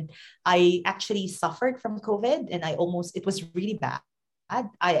style, and I actually suffered from COVID, and it was really bad.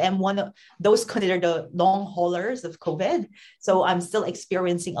 I am one of those considered the long haulers of COVID. So I'm still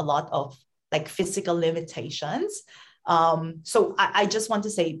experiencing a lot of like physical limitations. So I just want to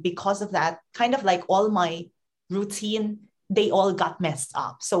say, because of that, kind of like all my routine, they all got messed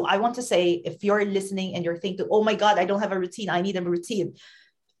up. So I want to say, if you're listening and you're thinking, oh my God, I don't have a routine, I need a routine.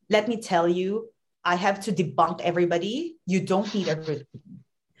 Let me tell you, I have to debunk everybody. You don't need a routine.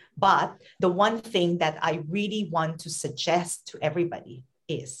 But the one thing that I really want to suggest to everybody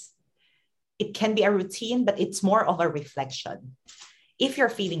is it can be a routine, but it's more of a reflection. If you're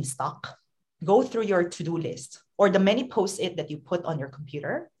feeling stuck, go through your to-do list or the many post-it that you put on your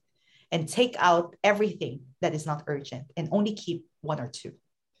computer and take out everything that is not urgent and only keep 1 or 2.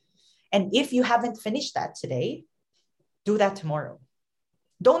 And if you haven't finished that today, do that tomorrow.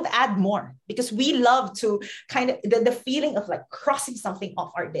 Don't add more, because we love to kind of, the feeling of like crossing something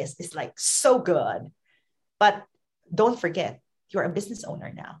off our list is like so good. But don't forget, you're a business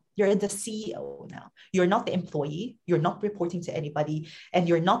owner now. You're the CEO now. You're not the employee. You're not reporting to anybody, and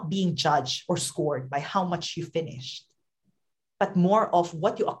you're not being judged or scored by how much you finished, but more of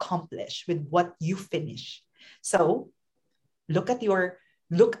what you accomplish with what you finish. So look at your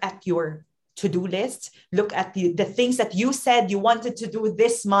to-do list. Look at the things that you said you wanted to do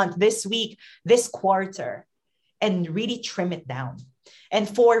this month, this week, this quarter, and really trim it down. And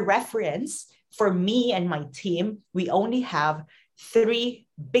for reference, for me and my team, we only have 3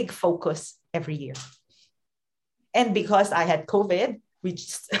 big focus every year. And because I had COVID, we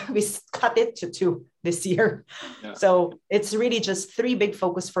cut it to 2 this year. Yeah. So it's really just 3 big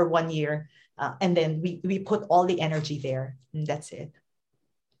focus for 1 year. And then we put all the energy there, and that's it.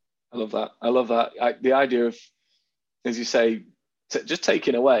 I love that. I love that. The idea of, as you say, just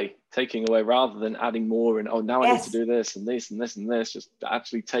taking away rather than adding more and, now I need to do this and this and this and this, just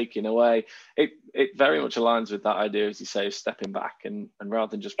actually taking away. It very much aligns with that idea, as you say, of stepping back and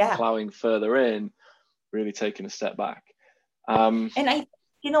rather than just plowing further in, really taking a step back. And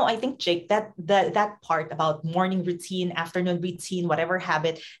I think, Jake, that part about morning routine, afternoon routine, whatever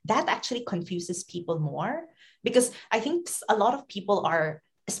habit, that actually confuses people more, because I think a lot of people are,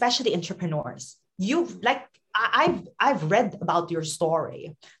 especially entrepreneurs, I've read about your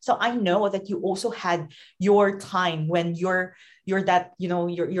story. So I know that you also had your time when you're that,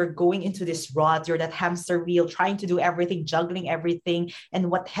 you're going into this rut, you're that hamster wheel, trying to do everything, juggling everything.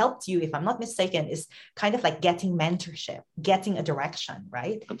 And what helped you, if I'm not mistaken, is kind of like getting mentorship, getting a direction,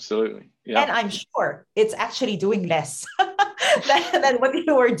 right? Absolutely. Yeah. And I'm sure it's actually doing less than what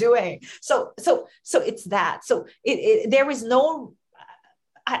you were doing. So it's that. So there is no,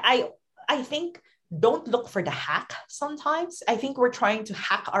 I think, don't look for the hack sometimes. I think we're trying to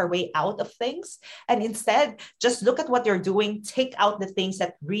hack our way out of things. And instead, just look at what you're doing, take out the things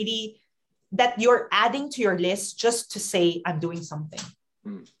that you're adding to your list just to say, I'm doing something.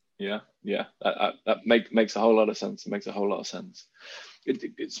 Yeah. That makes a whole lot of sense. It makes a whole lot of sense.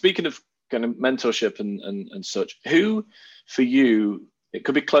 Speaking of kind of mentorship and such, who for you, it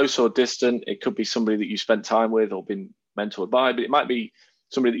could be close or distant, it could be somebody that you spent time with or been mentored by, but it might be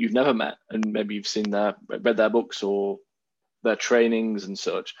somebody that you've never met and maybe you've read their books or their trainings and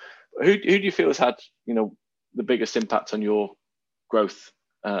such. Who do you feel has had, the biggest impact on your growth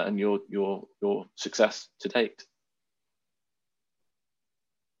and your success to date?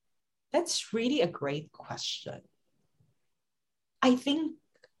 That's really a great question. I think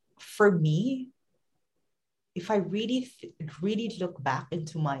for me, if I really look back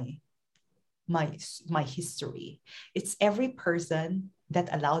into my history, it's every person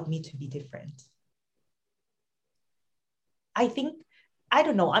that allowed me to be different. I think, I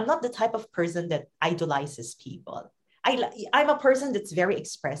don't know, I'm not the type of person that idolizes people. I'm a person that's very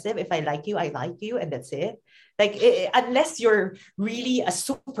expressive. If I like you, and that's it. Like, unless you're really a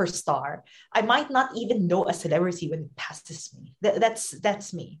superstar, I might not even know a celebrity when it passes me.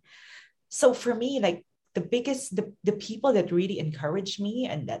 That's me. So for me, like, the people that really encouraged me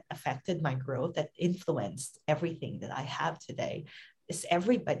and that affected my growth, that influenced everything that I have today, is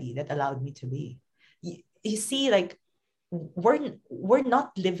everybody that allowed me to be. You see, like, we're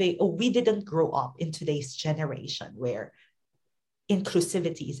not living, or we didn't grow up in today's generation where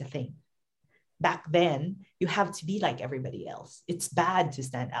inclusivity is a thing. Back then, you have to be like everybody else. It's bad to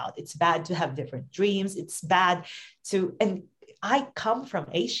stand out. It's bad to have different dreams. It's bad and I come from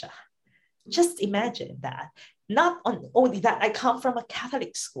Asia. Just imagine that. Not only that, I come from a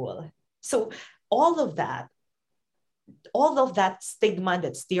Catholic school. So all of that stigma,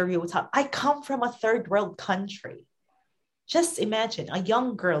 that stereotype, I come from a third world country. Just imagine a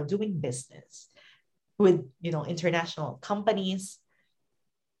young girl doing business with, international companies,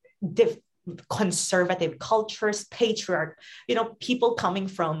 conservative cultures, patriarch, people coming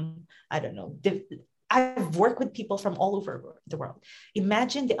from, I don't know, I've worked with people from all over the world.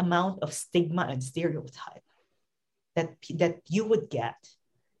 Imagine the amount of stigma and stereotype that you would get.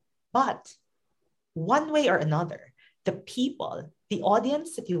 But one way or another, the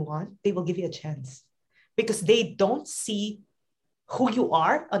audience that you want, they will give you a chance, because they don't see who you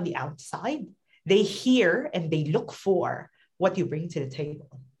are on the outside. They hear and they look for what you bring to the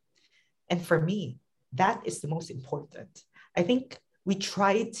table. And for me, that is the most important. I think we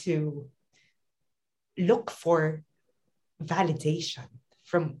try to look for validation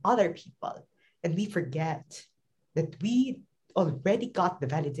from other people, and we forget that we already got the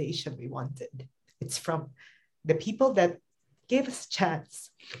validation we wanted. It's from the people that gave us a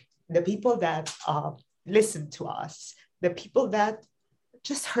chance, the people that listened to us, the people that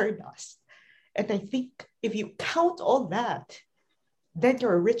just heard us. And I think if you count all that, then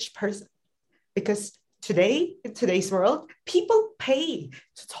you're a rich person, because today, in today's world, people pay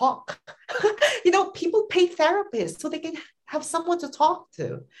to talk. People pay therapists so they can have someone to talk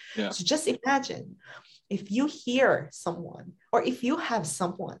to. Yeah. So just imagine if you hear someone, or if you have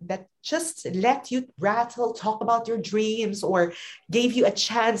someone that just let you rattle, talk about your dreams, or gave you a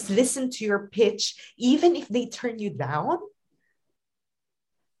chance, listen to your pitch, even if they turn you down,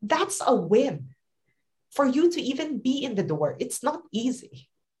 that's a win. For you to even be in the door, it's not easy.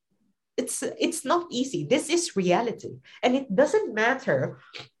 It's not easy. This is reality. And it doesn't matter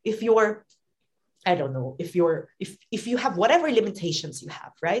if you're, I don't know, if you have whatever limitations you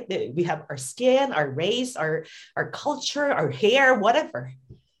have, right? We have our skin, our race, our culture, our hair, whatever,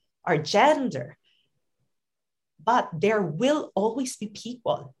 our gender. But there will always be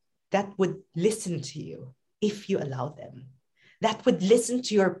people that would listen to you if you allow them, that would listen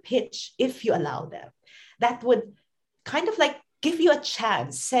to your pitch if you allow them, that would kind of like give you a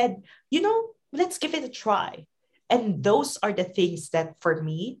chance, said, let's give it a try. And those are the things that for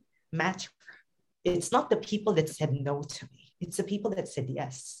me matter. It's not the people that said no to me. It's the people that said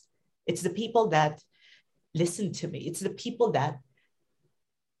yes. It's the people that listened to me. It's the people that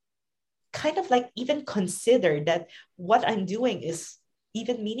kind of like even consider that what I'm doing is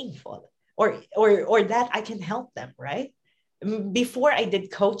even meaningful, or that I can help them, right? Before I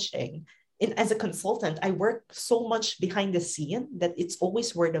did coaching, as a consultant, I work so much behind the scene that it's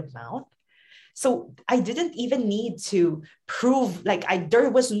always word of mouth. So I didn't even need to prove, there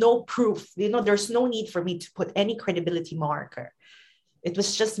was no proof, there's no need for me to put any credibility marker. It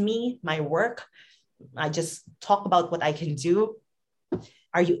was just me, my work. I just talk about what I can do.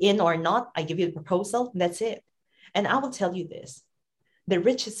 Are you in or not? I give you the proposal. That's it. And I will tell you this, the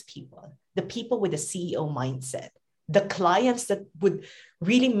richest people, the people with the CEO mindset, the clients that would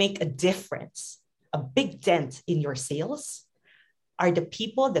really make a difference, a big dent in your sales, are the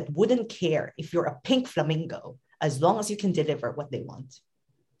people that wouldn't care if you're a pink flamingo, as long as you can deliver what they want.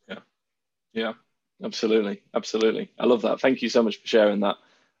 Yeah, absolutely. I love that. Thank you so much for sharing that.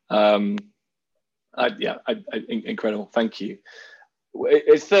 Incredible. Thank you. I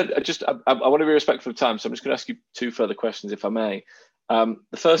want to be respectful of time, so I'm just going to ask you two further questions, if I may. The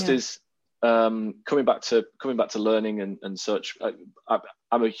first is coming back to learning and such.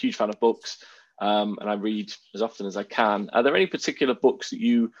 I'm a huge fan of books. And I read as often as I can. Are there any particular books that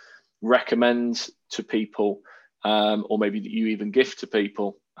you recommend to people, or maybe that you even gift to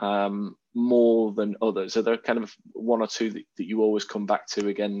people more than others? Are there kind of one or two that you always come back to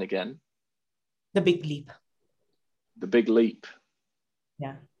again and again? The Big Leap. The Big Leap.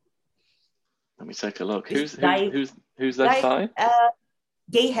 Yeah. Let me take a look. Who's that by?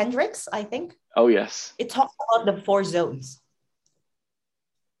 Gay Hendricks, I think. Oh, yes. It talks about the 4 zones.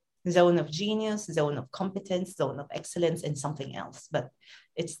 Zone of genius, zone of competence, zone of excellence, and something else. But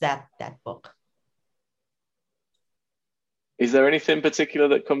it's that book. Is there anything particular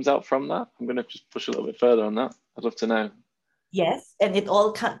that comes out from that? I'm going to just push a little bit further on that. I'd love to know. Yes, and it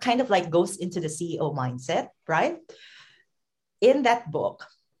all kind of like goes into the CEO mindset, right? In that book,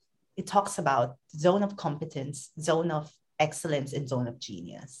 it talks about zone of competence, zone of excellence, and zone of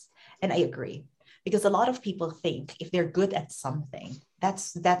genius. And I agree. Because a lot of people think if they're good at something,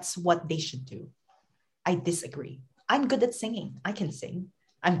 that's what they should do. I disagree. I'm good at singing. I can sing.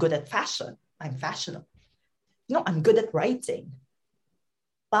 I'm good at fashion. I'm fashionable. I'm good at writing.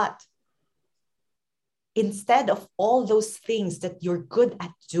 But instead of all those things that you're good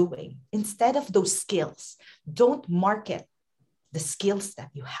at doing, instead of those skills, don't market the skills that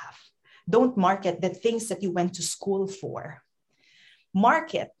you have. Don't market the things that you went to school for.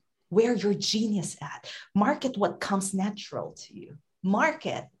 Market where your genius at. Market what comes natural to you.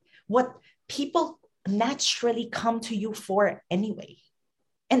 Market what people naturally come to you for anyway.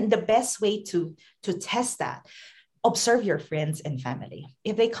 And the best way to test that, observe your friends and family.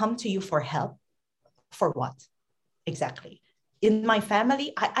 If they come to you for help, for what? Exactly. In my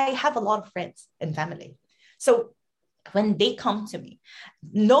family, I have a lot of friends and family. So when they come to me,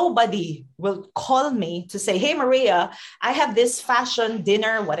 nobody will call me to say, hey, Maria, I have this fashion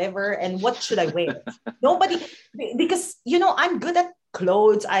dinner, whatever, and what should I wear? Nobody, because, I'm good at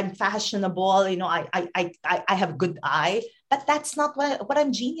clothes, I'm fashionable, I have good eye, but that's not what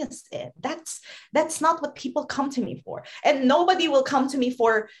I'm genius in. That's not what people come to me for. And nobody will come to me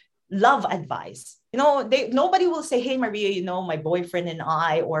for love advice. Nobody will say, hey, Maria, my boyfriend and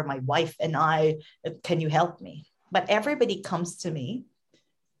I, or my wife and I, can you help me? But everybody comes to me,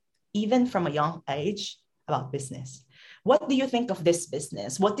 even from a young age, about business. What do you think of this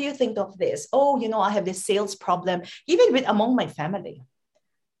business? What do you think of this? Oh, I have this sales problem, even among my family.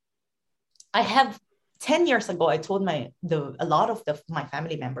 I have 10 years ago, I told a lot of my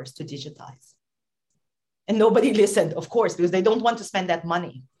family members to digitize. And nobody listened, of course, because they don't want to spend that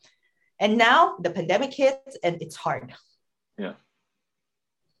money. And now the pandemic hits and it's hard. Yeah.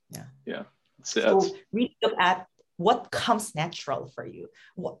 So really look at what comes natural for you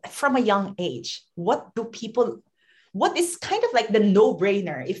from a young age. What is kind of like the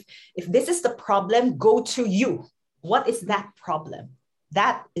no-brainer? If this is the problem, go to you. What is that problem?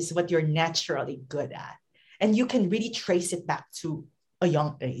 That is what you're naturally good at. And you can really trace it back to a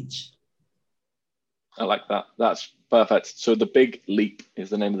young age. I like that. That's perfect. So The Big Leap is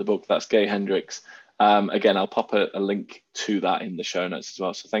the name of the book. That's Gay Hendricks. Again, I'll pop a link to that in the show notes as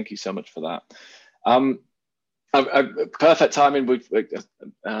well. So thank you so much for that. Perfect timing.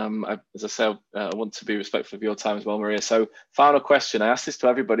 As I say, I want to be respectful of your time as well, Maria. So final question. I asked this to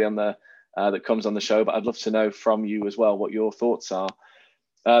everybody on the that comes on the show, but I'd love to know from you as well what your thoughts are.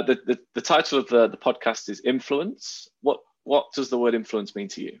 The title of the podcast is Influence. What does the word influence mean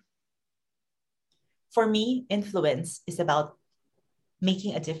to you? For me, influence is about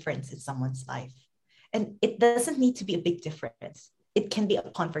making a difference in someone's life. And it doesn't need to be a big difference. It can be a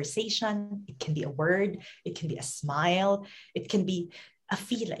conversation, it can be a word, it can be a smile, it can be a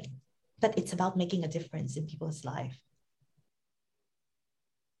feeling, but it's about making a difference in people's life.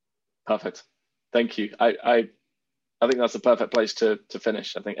 Perfect. Thank you. I think that's the perfect place to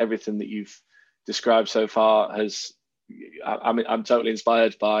finish. I think everything that you've described so far has, I'm totally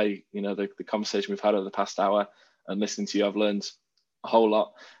inspired by, the conversation we've had over the past hour, and listening to you, I've learned a whole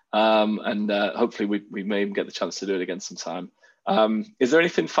lot. And hopefully we may even get the chance to do it again sometime. Is there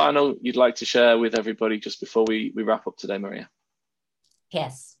anything final you'd like to share with everybody just before we wrap up today, Maria?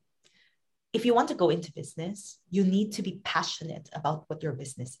 Yes. If you want to go into business, you need to be passionate about what your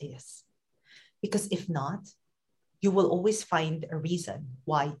business is. Because if not, you will always find a reason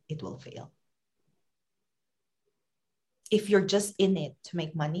why it will fail. If you're just in it to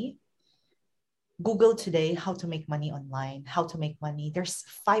make money, Google today how to make money online, how to make money. There's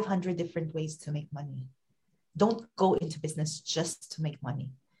 500 different ways to make money. Don't go into business just to make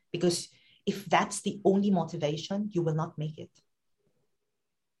money, because if that's the only motivation, you will not make it,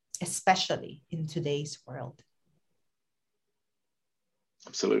 especially in today's world.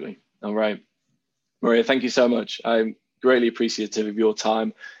 Absolutely. All right. Maria, thank you so much. I'm greatly appreciative of your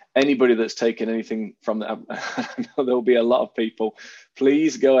time. Anybody that's taken anything from that, I know there'll be a lot of people.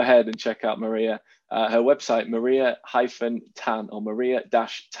 Please go ahead and check out Maria. Her website, Maria-Tan or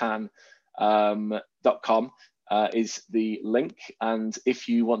Maria-Tan.com is the link. And if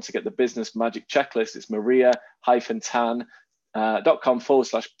you want to get the Business Magic Checklist, it's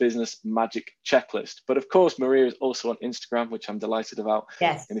Maria-Tan.com/business magic checklist. But of course, Maria is also on Instagram, which I'm delighted about.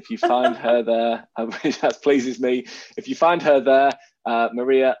 Yes. And if you find her there, that pleases me. If you find her there,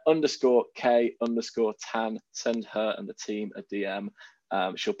 Maria_K_Tan, send her and the team a DM.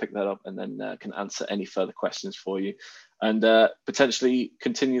 She'll pick that up and then can answer any further questions for you, and potentially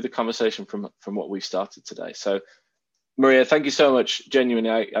continue the conversation from what we've started today. So, Maria, thank you so much.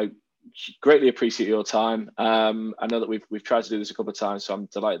 Genuinely, I greatly appreciate your time. I know that we've tried to do this a couple of times, so I'm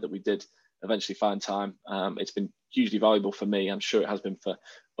delighted that we did eventually find time. It's been hugely valuable for me. I'm sure it has been for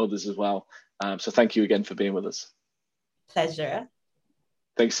others as well. So thank you again for being with us. Pleasure.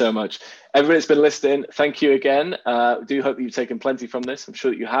 Thanks so much. Everybody that's been listening, thank you again. Do hope that you've taken plenty from this. I'm sure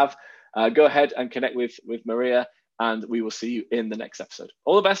that you have. Go ahead and connect with Maria, and we will see you in the next episode.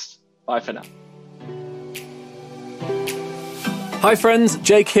 All the best. Bye for now. Hi friends,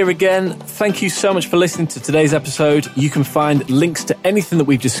 Jake here again. Thank you so much for listening to today's episode. You can find links to anything that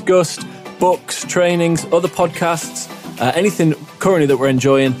we've discussed, books, trainings, other podcasts, anything currently that we're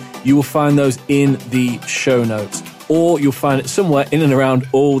enjoying. You will find those in the show notes, or you'll find it somewhere in and around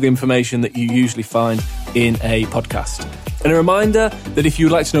all the information that you usually find in a podcast. And a reminder that if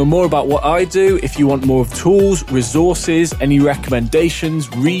you'd like to know more about what I do, if you want more of tools, resources, any recommendations,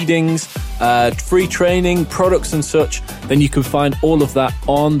 readings, free training, products and such, then you can find all of that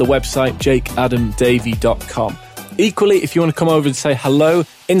on the website jakeadamdavey.com. Equally, if you want to come over and say hello,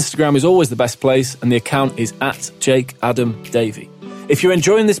 Instagram is always the best place, and the account is @jakeadamdavey. If you're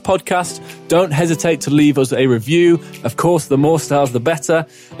enjoying this podcast, don't hesitate to leave us a review. Of course, the more stars, the better.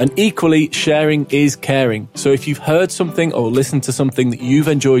 And equally, sharing is caring. So if you've heard something or listened to something that you've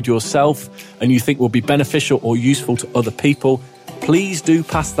enjoyed yourself and you think will be beneficial or useful to other people, please do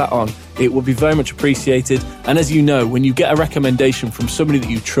pass that on. It will be very much appreciated. And as you know, when you get a recommendation from somebody that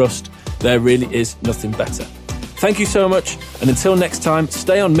you trust, there really is nothing better. Thank you so much. And until next time,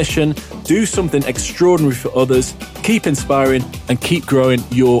 stay on mission, do something extraordinary for others, keep inspiring, and keep growing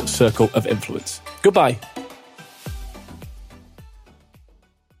your circle of influence. Goodbye.